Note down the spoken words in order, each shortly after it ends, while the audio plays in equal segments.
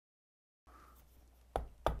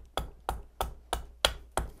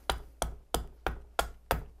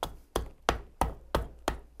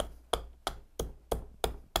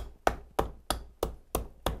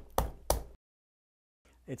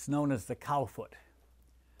It's known as the cowfoot.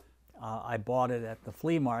 I bought it at the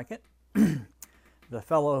flea market. The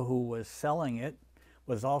fellow who was selling it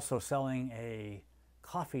was also selling a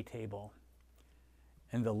coffee table.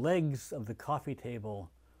 And the legs of the coffee table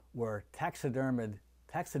were taxidermied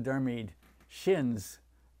shins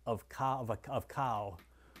of cow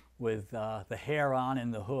with the hair on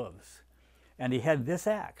and the hooves. And he had this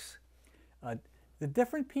axe. The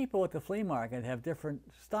different people at the flea market have different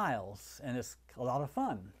styles, and it's a lot of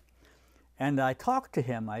fun. And I talked to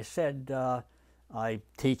him. I said, I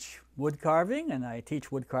teach wood carving, and I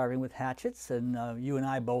teach wood carving with hatchets, and you and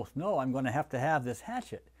I both know I'm going to have this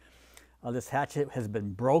hatchet. This hatchet has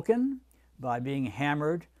been broken by being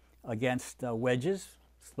hammered against wedges,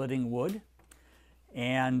 splitting wood,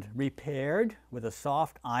 and repaired with a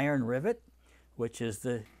soft iron rivet, which is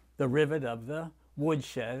the rivet of the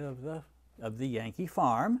woodshed of the Yankee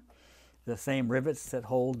farm, the same rivets that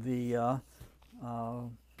hold the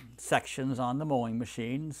sections on the mowing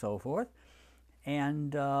machine and so forth.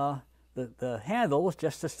 And the handle was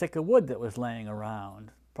just a stick of wood that was laying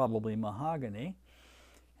around, probably mahogany.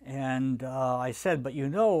 And I said, but you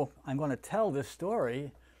know, I'm going to tell this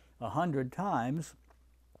story 100 times,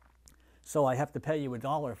 so I have to pay you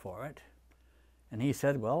 $1 for it. And he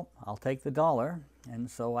said, well, I'll take the $1. And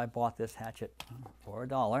so I bought this hatchet for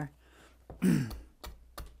 $1.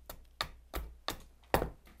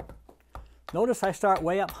 Notice I start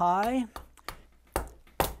way up high,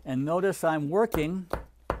 and notice I'm working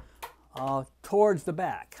towards the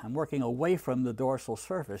back. I'm working away from the dorsal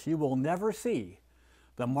surface. You will never see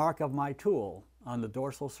the mark of my tool on the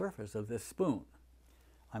dorsal surface of this spoon.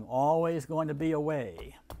 I'm always going to be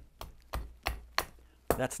away.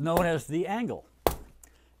 That's known as the angle,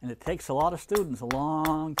 and it takes a lot of students a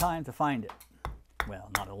long time to find it.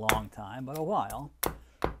 Well, not a long time, but a while.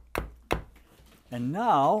 And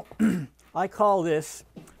now, I call this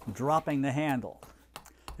dropping the handle.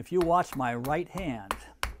 If you watch my right hand,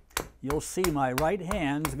 you'll see my right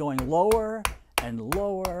hand's going lower and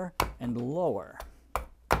lower and lower.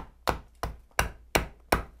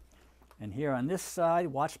 And here on this side,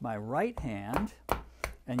 watch my right hand,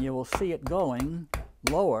 and you will see it going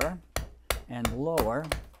lower and lower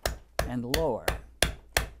and lower.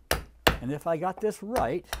 And if I got this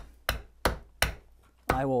right,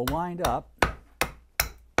 I will wind up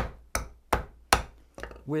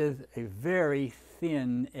with a very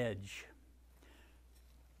thin edge.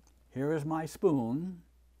 Here is my spoon,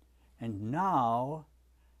 and now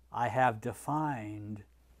I have defined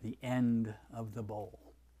the end of the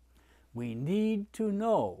bowl. We need to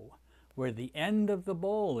know where the end of the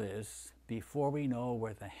bowl is before we know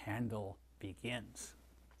where the handle begins.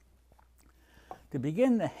 To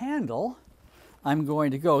begin the handle, I'm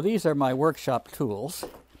going to go, these are my workshop tools,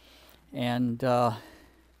 and to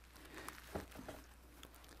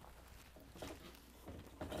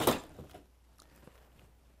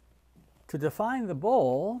define the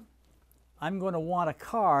bowl, I'm going to want to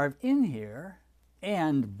carve in here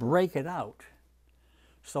and break it out.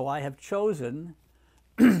 So I have chosen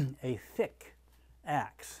a thick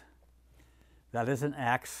axe. That is an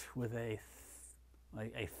axe with a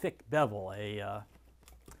thick bevel,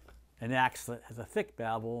 an axe that has a thick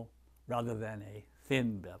bevel rather than a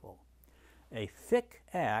thin bevel. A thick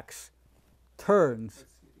axe turns,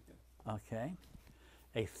 okay.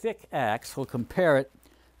 A thick axe, we'll compare it,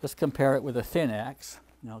 let's compare it with a thin axe,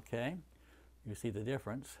 okay. You see the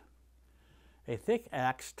difference. A thick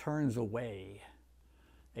axe turns away.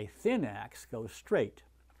 A thin axe goes straight.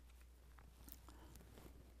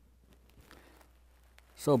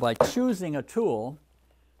 So by choosing a tool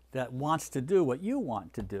that wants to do what you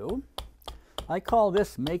want to do, I call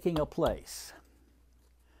this making a place.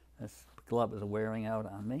 This glove is wearing out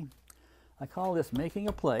on me. I call this making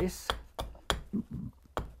a place.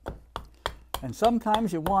 And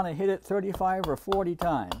sometimes you want to hit it 35 or 40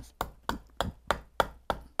 times.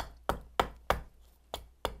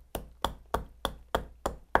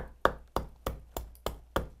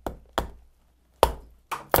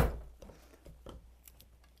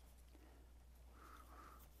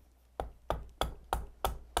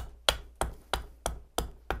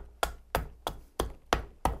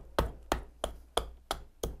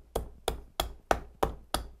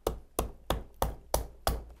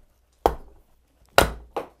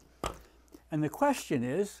 And the question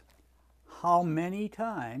is, how many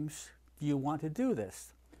times do you want to do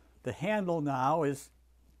this? The handle now is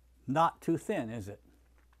not too thin, is it?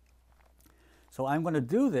 So I'm going to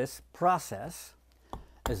do this process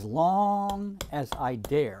as long as I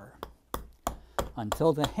dare,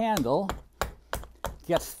 until the handle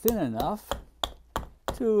gets thin enough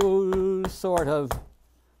to sort of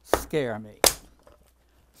scare me.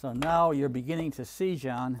 So now you're beginning to see,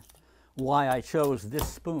 John, why I chose this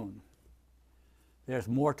spoon. There's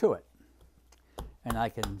more to it. And I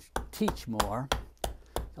can teach more,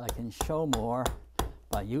 I can show more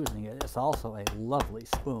by using it. It's also a lovely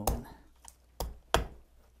spoon.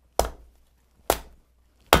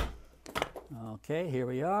 Okay, here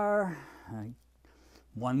we are.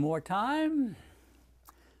 One more time.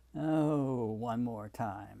 Oh, one more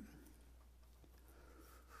time.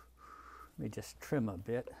 Let me just trim a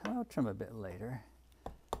bit. I'll trim a bit later.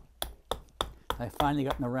 I've finally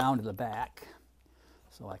gotten around to the back,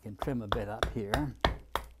 so I can trim a bit up here.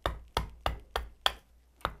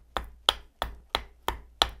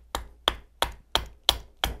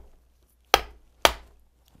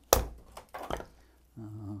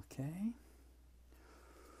 Okay.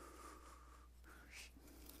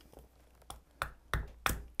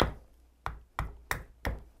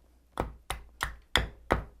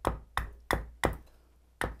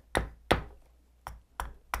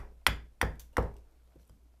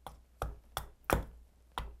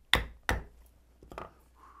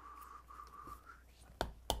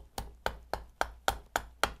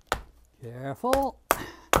 Careful.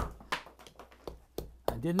 I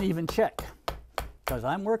didn't even check because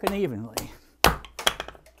I'm working evenly.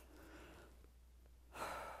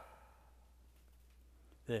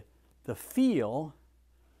 The feel,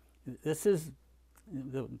 this is, I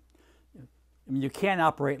mean, you can't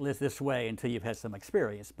operate this way until you've had some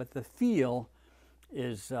experience, but the feel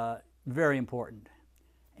is very important.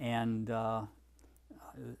 And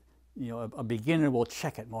you know, a beginner will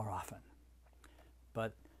check it more often.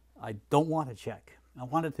 But I don't want to check. I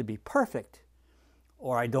want it to be perfect,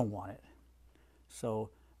 or I don't want it.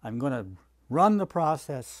 So I'm going to run the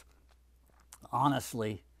process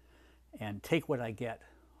honestly and take what I get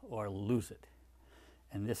or lose it.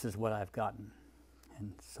 And this is what I've gotten.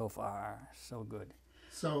 And so far, so good.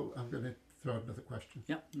 So I'm going to throw out another question.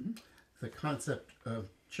 Yeah. Mm-hmm. The concept of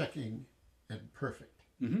checking and perfect.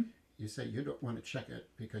 Mm-hmm. You say you don't want to check it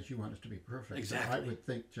because you want it to be perfect. Exactly. So I would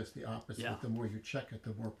think just the opposite. Yeah. The more you check it,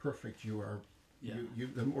 the more perfect you are. Yeah.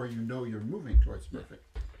 The more you know you're moving towards perfect.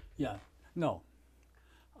 Yeah. No.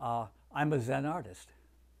 I'm a Zen artist,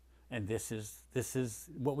 and this is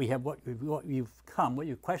what we have. What your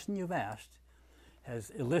question you've asked has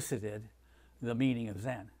elicited the meaning of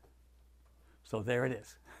Zen. So there it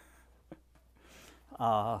is.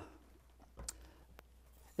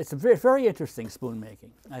 It's a very, very interesting spoon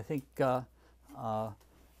making. I think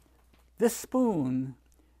this spoon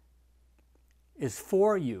is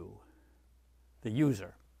for you, the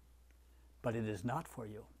user, but it is not for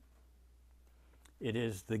you. It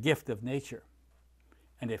is the gift of nature.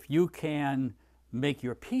 And if you can make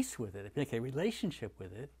your peace with it, make a relationship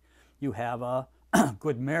with it, you have a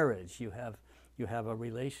good marriage. You have a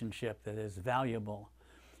relationship that is valuable,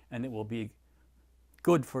 and it will be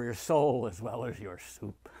good for your soul as well as your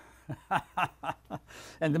soup.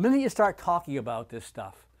 And the minute you start talking about this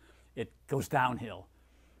stuff, it goes downhill.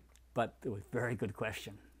 But it was a very good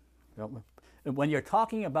question. When you're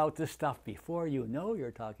talking about this stuff before you know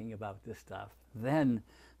you're talking about this stuff, then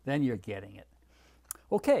you're getting it.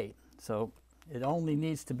 Okay, so it only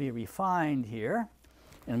needs to be refined here,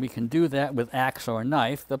 and we can do that with axe or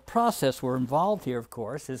knife. The process we're involved here, of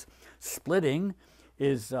course, is splitting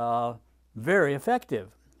is very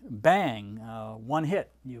effective. Bang, one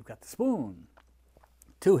hit, you've got the spoon.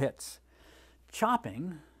 2 hits.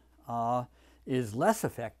 Chopping is less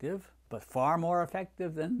effective, but far more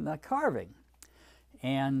effective than carving.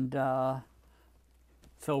 And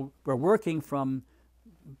so we're working from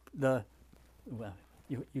the, well,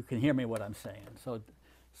 you can hear me what I'm saying. So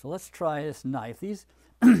let's try this knife. These,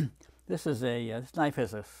 this knife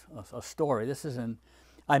has a story. This isn't,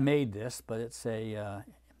 I made this, but it's a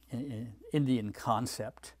Indian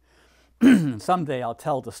concept. Someday I'll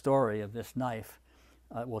tell the story of this knife.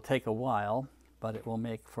 It will take a while, but it will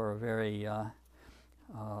make for a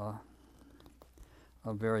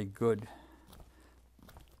very good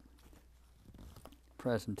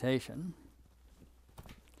presentation.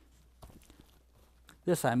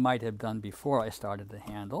 This I might have done before I started the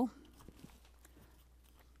handle.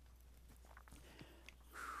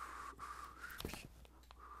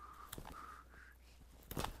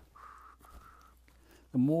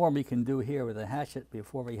 The more we can do here with a hatchet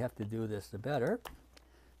before we have to do this, the better.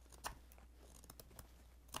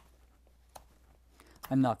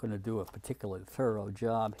 I'm not going to do a particularly thorough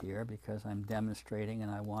job here because I'm demonstrating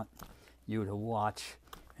and I want you to watch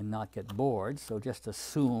and not get bored. So just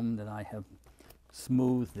assume that I have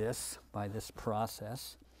smoothed this by this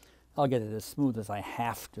process. I'll get it as smooth as I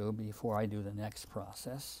have to before I do the next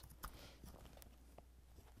process.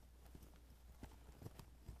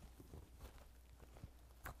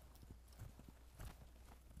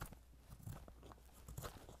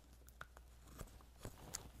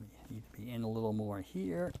 in a little more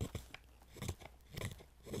here.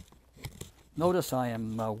 Notice I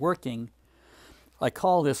am working, I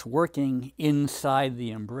call this working inside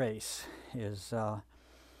the embrace.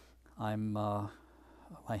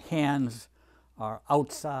 My hands are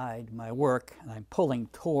outside my work and I'm pulling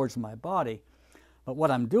towards my body. But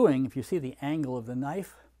what I'm doing, if you see the angle of the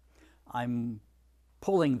knife, I'm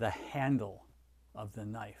pulling the handle of the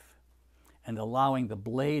knife and allowing the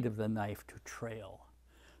blade of the knife to trail.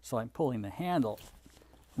 So I'm pulling the handle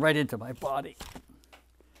right into my body,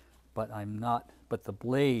 but the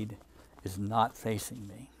blade is not facing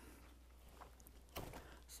me.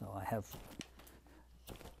 So I have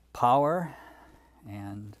power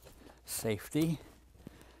and safety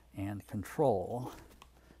and control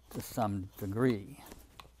to some degree.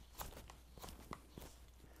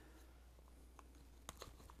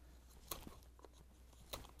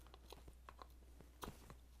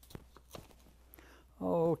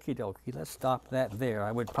 Okie dokie, let's stop that there.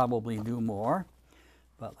 I would probably do more,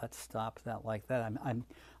 but let's stop that like that.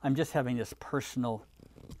 I'm just having this personal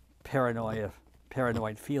paranoid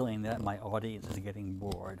feeling that my audience is getting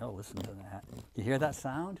bored. Oh, listen to that. You hear that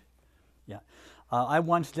sound? Yeah. I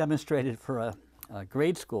once demonstrated for a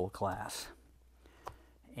grade school class,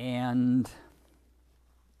 and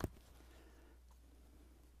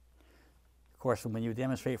of course, when you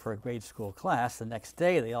demonstrate for a grade school class, the next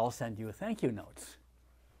day they all send you thank you notes.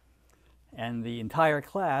 And the entire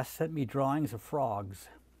class sent me drawings of frogs.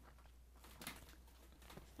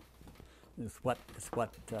 It's what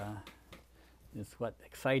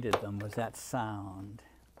excited them, was that sound.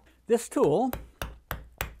 This tool,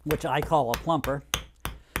 which I call a plumper,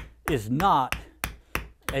 is not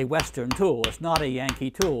a Western tool. It's not a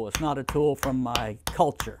Yankee tool. It's not a tool from my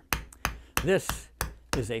culture. This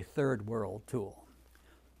is a third world tool.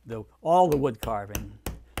 All the wood carving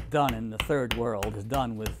done in the third world is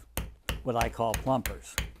done with what I call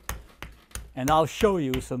plumpers. And I'll show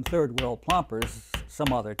you some third world plumpers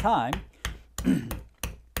some other time.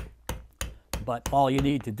 But all you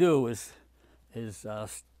need to do is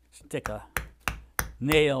stick a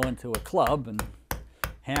nail into a club and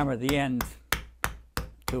hammer the end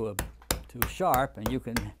to sharp, and you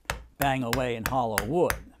can bang away in hollow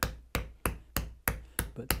wood.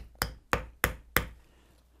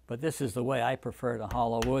 But this is the way I prefer to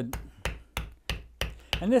hollow wood.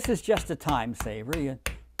 And this is just a time saver. You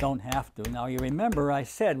don't have to. Now you remember I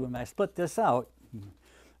said when I split this out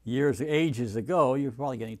ages ago, you're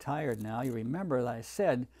probably getting tired now, you remember that I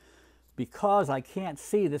said, because I can't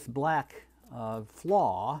see this black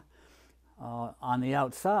flaw on the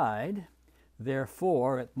outside,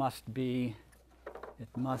 therefore I must be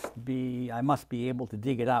able to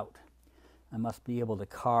dig it out. I must be able to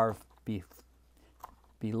carve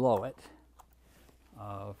below it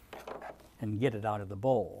and get it out of the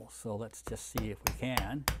bowl. So let's just see if we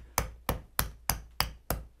can.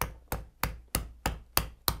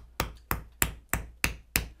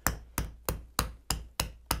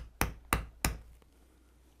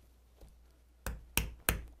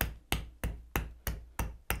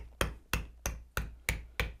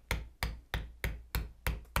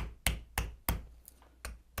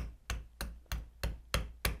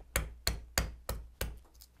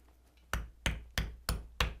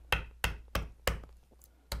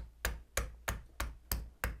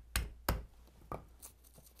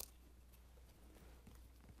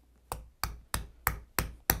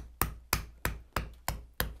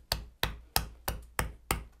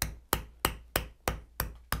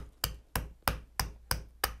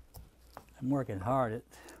 I'm working hard at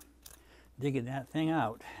digging that thing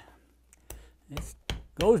out. It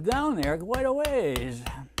goes down there quite a ways.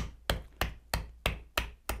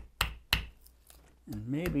 And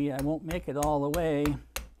maybe I won't make it all the way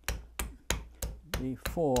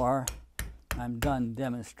before I'm done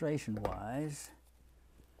demonstration-wise.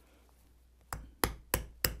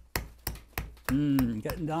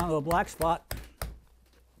 Getting down to a black spot.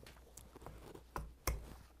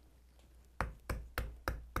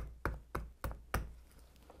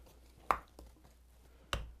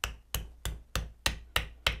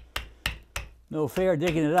 No fair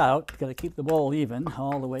digging it out. Got to keep the bowl even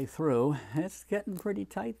all the way through. It's getting pretty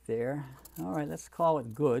tight there. All right, let's call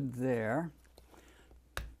it good there.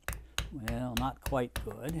 Well, not quite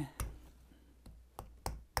good.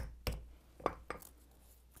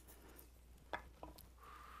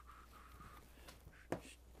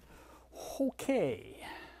 Okay.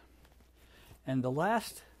 And the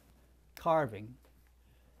last carving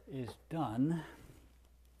is done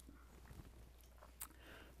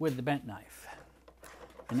with the bent knife.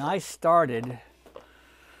 And I started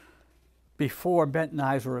before bent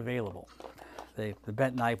knives were available. the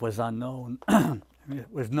bent knife was unknown.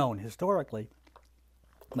 It was known historically,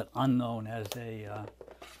 but unknown as a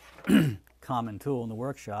common tool in the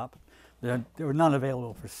workshop. There were none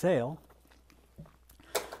available for sale.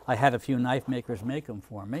 I had a few knife makers make them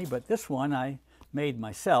for me, but this one I made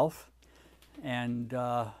myself, and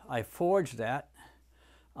I forged that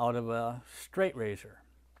out of a straight razor,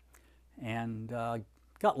 and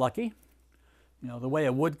got lucky. You know, the way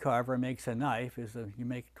a wood carver makes a knife is you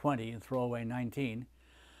make 20 and throw away 19,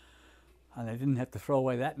 and I didn't have to throw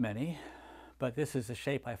away that many, but this is the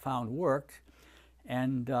shape I found worked,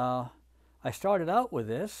 and I started out with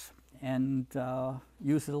this and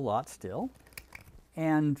use it a lot still.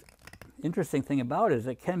 And interesting thing about it is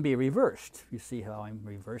it can be reversed. You see how I'm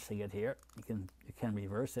reversing it here. You can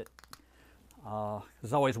reverse it.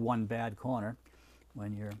 There's always one bad corner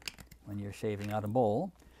when you're shaving out a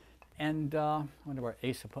bowl. And I wonder where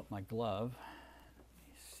Asa put my glove.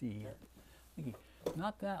 Let me see.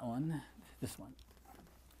 Not that one. This one.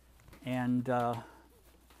 And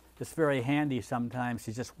it's very handy sometimes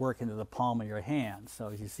to just work into the palm of your hand. So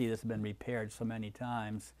as you see, this has been repaired so many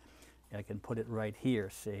times. I can put it right here,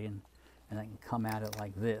 see, and I can come at it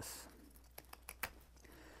like this.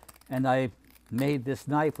 And I made this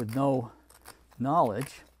knife with no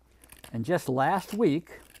knowledge. And just last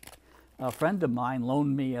week, a friend of mine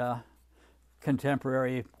loaned me a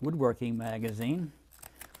contemporary woodworking magazine.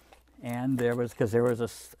 And because there was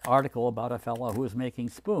this article about a fellow who was making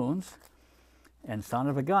spoons, and son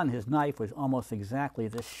of a gun, his knife was almost exactly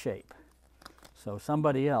this shape. So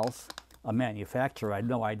somebody else, a manufacturer, I had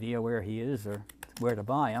no idea where he is or where to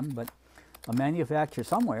buy him, but a manufacturer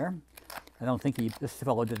somewhere, I don't think this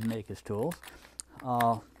fellow didn't make his tools,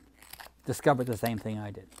 discovered the same thing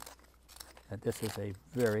I did. That this is a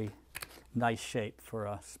very nice shape for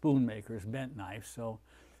a spoon maker's bent knife. So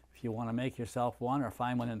if you want to make yourself one or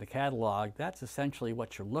find one in the catalog, that's essentially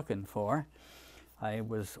what you're looking for. I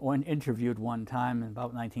was interviewed one time in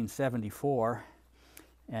about 1974,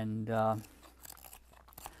 and the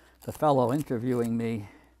fellow interviewing me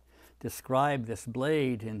described this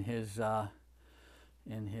blade in his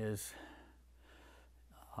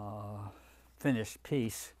finished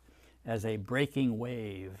piece as a breaking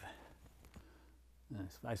wave.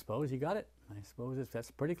 I suppose you got it. I suppose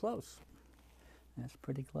that's pretty close. That's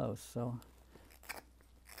pretty close.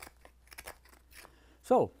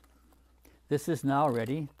 So this is now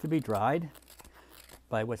ready to be dried,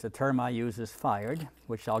 by which the term I use is fired,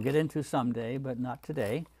 which I'll get into someday, but not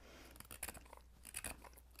today.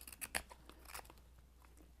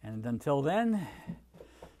 And until then,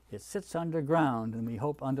 it sits underground, and we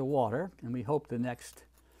hope underwater, and we hope the next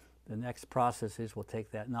processes will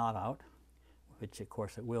take that knot out, which of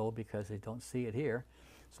course it will because they don't see it here.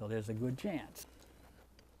 So there's a good chance.